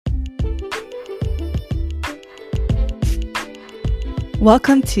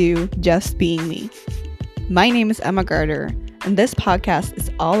Welcome to Just Being Me. My name is Emma Garter, and this podcast is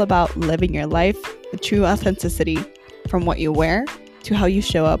all about living your life with true authenticity, from what you wear to how you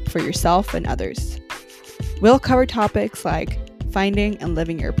show up for yourself and others. We'll cover topics like finding and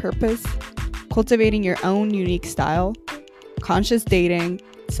living your purpose, cultivating your own unique style, conscious dating,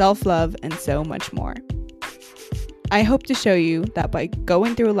 self-love, and so much more. I hope to show you that by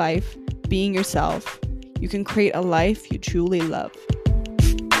going through life, being yourself, you can create a life you truly love.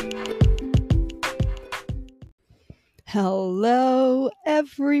 Hello,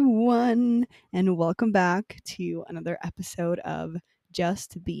 everyone, and welcome back to another episode of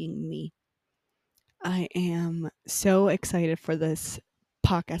Just Being Me. I am so excited for this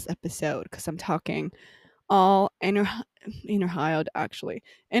podcast episode because I'm talking all inner child healing.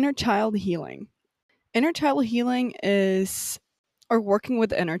 Inner child healing working with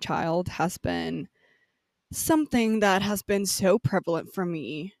the inner child has been something that has been so prevalent for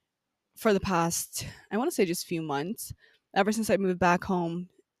me for the past, I want to say just few months, ever since I moved back home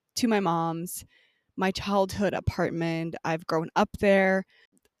to my mom's, my childhood apartment. I've grown up there.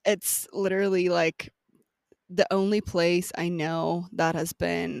 It's literally like the only place I know that has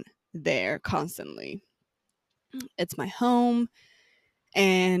been there constantly. It's my home,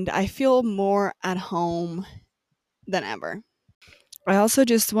 and I feel more at home than ever. I also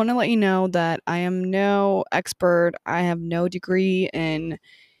just want to let you know that I am no expert. I have no degree in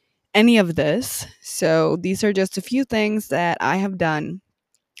any of this. So these are just a few things that I have done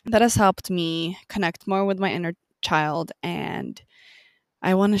that has helped me connect more with my inner child, and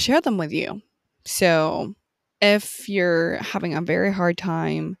I want to share them with you. So if you're having a very hard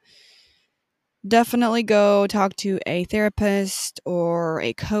time, definitely go talk to a therapist or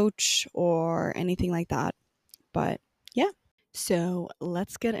a coach or anything like that. But yeah. So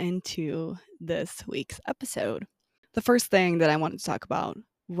let's get into this week's episode. The first thing that I wanted to talk about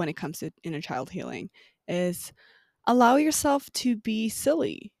when it comes to inner child healing is allow yourself to be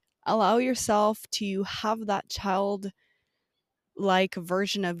silly. Allow yourself to have that child like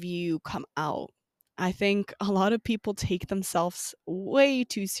version of you come out. I think a lot of people take themselves way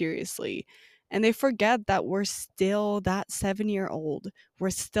too seriously and they forget that we're still that 7-year-old.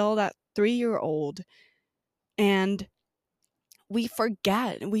 We're still that 3-year-old. And we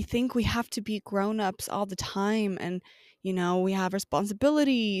forget. We think we have to be grown-ups all the time, and we have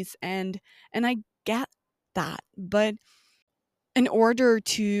responsibilities, and I get that. But in order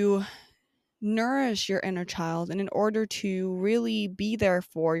to nourish your inner child and in order to really be there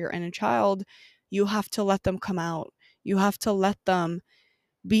for your inner child, you have to let them come out. You have to let them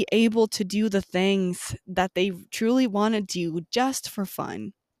be able to do the things that they truly want to do just for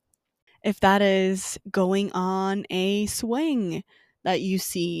fun. If that is going on a swing that you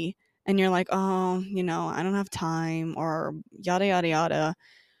see and you're like, oh, I don't have time, or yada, yada, yada,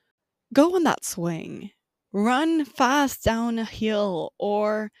 go on that swing. Run fast down a hill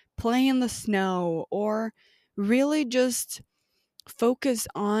or play in the snow, or really just focus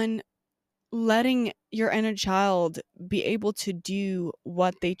on letting your inner child be able to do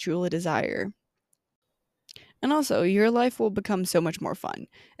what they truly desire. And also, your life will become so much more fun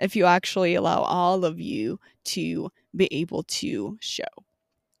if you actually allow all of you to be able to show,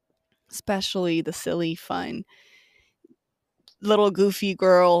 especially the silly, fun, little goofy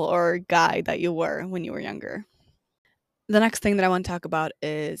girl or guy that you were when you were younger. The next thing that I want to talk about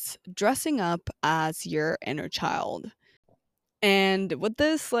is dressing up as your inner child. And with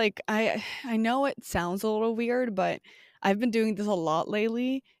this, like, I know it sounds a little weird, but I've been doing this a lot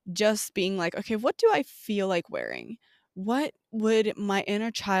lately, just being like, okay, what do I feel like wearing? What would my inner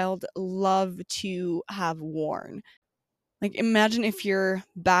child love to have worn? Like, imagine if you're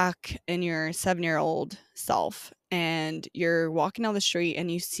back in your 7-year-old self and you're walking down the street and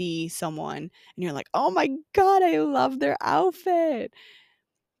you see someone and you're like, oh my God, I love their outfit.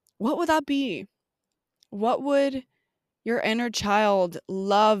 What would that be? What would your inner child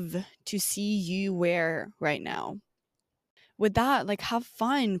love to see you wear right now? With that, like, have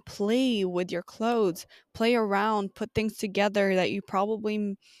fun, play with your clothes, play around, put things together that you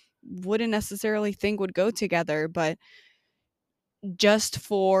probably wouldn't necessarily think would go together, but just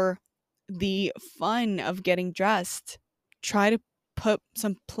for the fun of getting dressed, try to put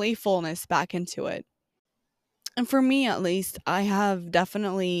some playfulness back into it. And for me, at least, I have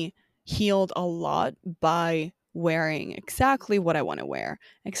definitely healed a lot by wearing exactly what I want to wear,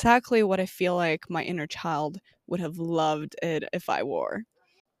 exactly what I feel like my inner child would have loved it if I wore.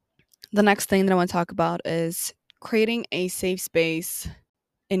 The next thing that I want to talk about is creating a safe space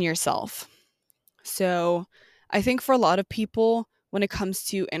in yourself. So I think for a lot of people, when it comes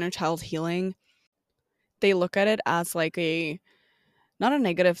to inner child healing, they look at it as like a not a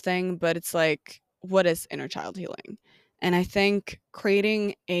negative thing, but it's like, what is inner child healing? And I think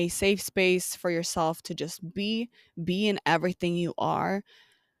creating a safe space for yourself to just be in everything you are,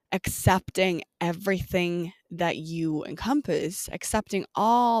 accepting everything that you encompass, accepting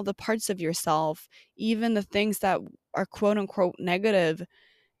all the parts of yourself, even the things that are quote unquote negative,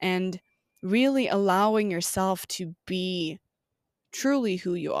 and really allowing yourself to be truly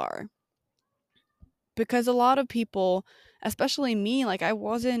who you are. Because a lot of people, especially me, like I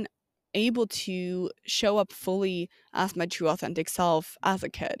wasn't able to show up fully as my true authentic self as a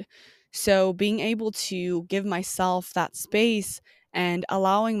kid. So being able to give myself that space and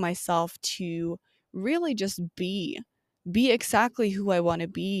allowing myself to really just be exactly who I want to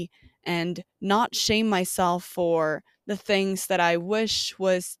be, and not shame myself for the things that I wish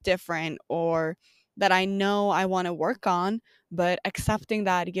was different or that I know I want to work on, but accepting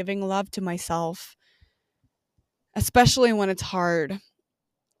that, giving love to myself, especially when it's hard,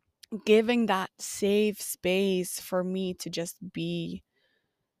 giving that safe space for me to just be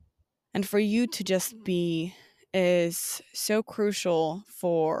and for you to just be is so crucial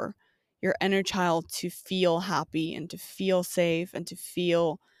for your inner child to feel happy and to feel safe and to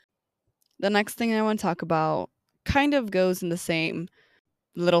feel. The next thing I want to talk about kind of goes in the same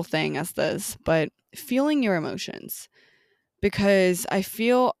little thing as this, but feeling your emotions. Because I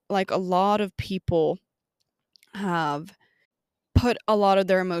feel like a lot of people have put a lot of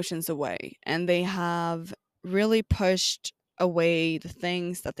their emotions away, and they have really pushed away the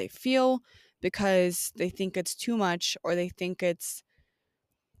things that they feel because they think it's too much, or they think it's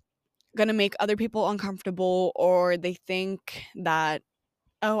going to make other people uncomfortable, or they think that,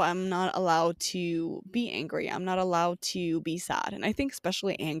 oh, I'm not allowed to be angry, I'm not allowed to be sad. And I think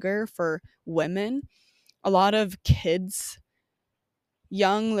especially anger for women, a lot of kids,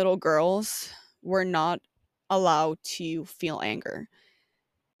 young little girls, were not allowed to feel anger.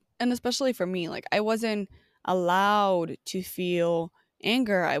 And especially for me, like I wasn't allowed to feel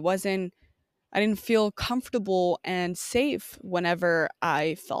anger. I didn't feel comfortable and safe whenever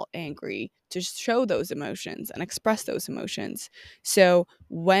I felt angry to show those emotions and express those emotions. So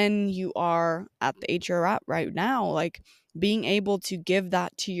when you are at the age you're at right now, like being able to give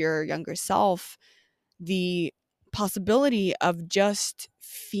that to your younger self, the possibility of just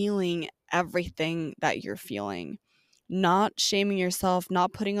feeling everything that you're feeling, not shaming yourself,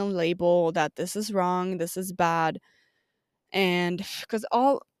 not putting a label that this is wrong, this is bad. And because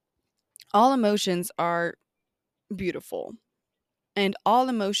all emotions are beautiful, and all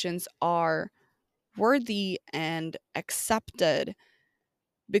emotions are worthy and accepted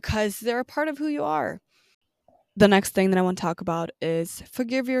because they're a part of who you are. The next thing that I want to talk about is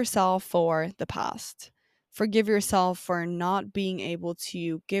forgive yourself for the past. Forgive yourself for not being able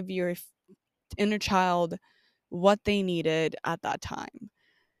to give your inner child what they needed at that time.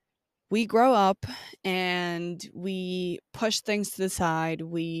 We grow up and we push things to the side.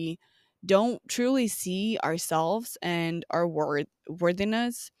 We don't truly see ourselves and our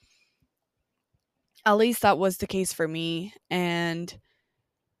worthiness. At least that was the case for me. And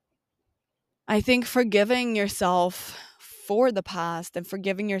I think forgiving yourself for the past and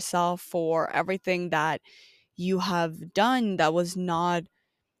forgiving yourself for everything that you have done that was not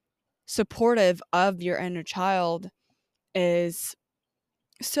supportive of your inner child is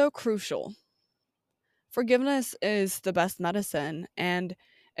so crucial. Forgiveness is the best medicine. And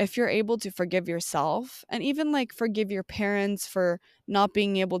if you're able to forgive yourself and even like forgive your parents for not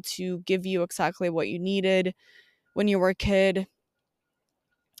being able to give you exactly what you needed when you were a kid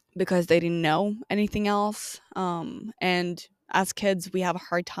because they didn't know anything else. And as kids, we have a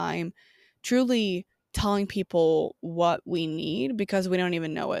hard time truly telling people what we need because we don't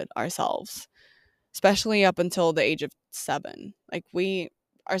even know it ourselves, especially up until the age of 7. Like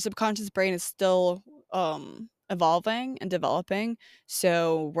our subconscious brain is still evolving and developing,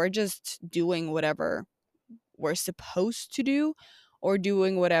 so we're just doing whatever we're supposed to do or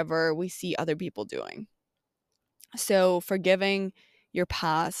doing whatever we see other people doing. So forgiving your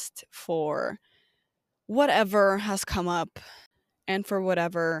past for whatever has come up and for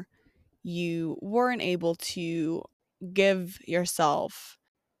whatever you weren't able to give yourself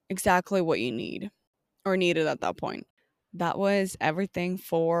exactly what you need or needed at that point. That was everything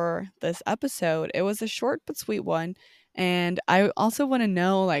for this episode. It was a short but sweet one. And I also want to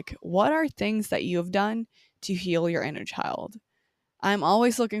know, like, what are things that you have done to heal your inner child? I'm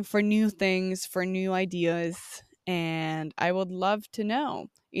always looking for new things, for new ideas, and I would love to know.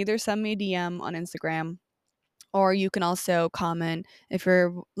 Either send me a DM on Instagram, or you can also comment. If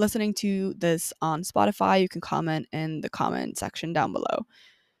you're listening to this on Spotify, you can comment in the comment section down below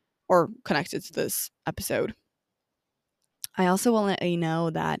or connected to this episode. I also want to let you know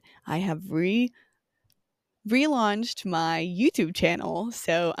that I have relaunched my YouTube channel.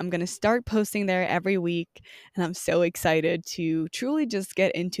 So I'm going to start posting there every week. And I'm so excited to truly just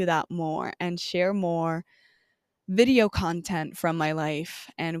get into that more and share more video content from my life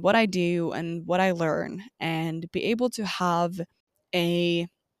and what I do and what I learn, and be able to have a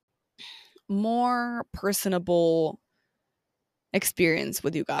more personable experience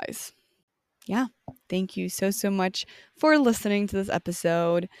with you guys. Yeah. Thank you so much for listening to this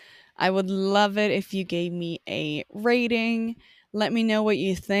episode. I would love it if you gave me a rating. Let me know what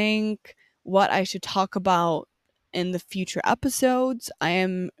you think, what I should talk about in the future episodes. I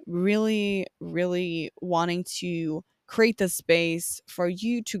am really wanting to create this space for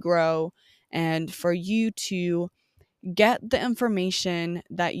you to grow and for you to get the information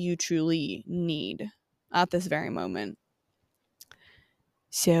that you truly need at this very moment.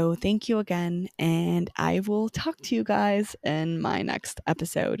 So, thank you again, and I will talk to you guys in my next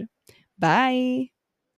episode. Bye.